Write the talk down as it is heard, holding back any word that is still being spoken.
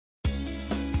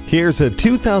Here's a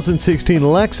 2016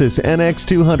 Lexus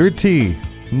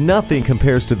NX200T. Nothing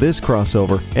compares to this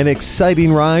crossover. An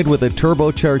exciting ride with a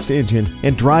turbocharged engine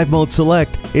and Drive Mode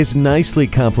Select is nicely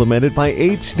complemented by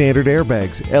 8 standard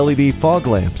airbags, LED fog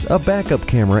lamps, a backup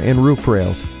camera, and roof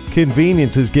rails.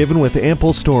 Convenience is given with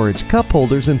ample storage, cup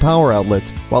holders, and power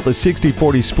outlets, while the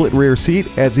 60/40 split rear seat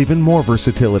adds even more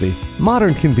versatility.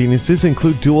 Modern conveniences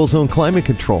include dual-zone climate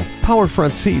control, power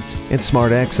front seats, and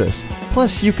smart access.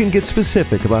 Plus, you can get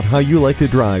specific about how you like to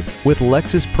drive with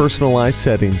Lexus personalized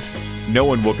settings. No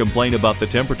one will complain about the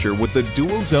temperature with the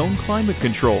dual-zone climate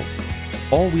control.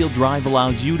 All-wheel drive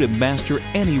allows you to master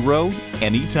any road,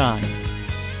 anytime.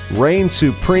 Reign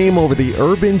supreme over the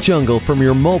urban jungle from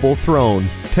your mobile throne.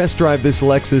 Test drive this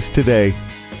Lexus today.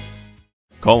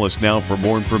 Call us now for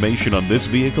more information on this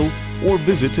vehicle or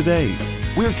visit today.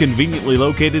 We're conveniently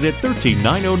located at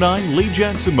 13909 Lee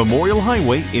Jackson Memorial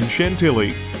Highway in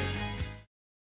Chantilly.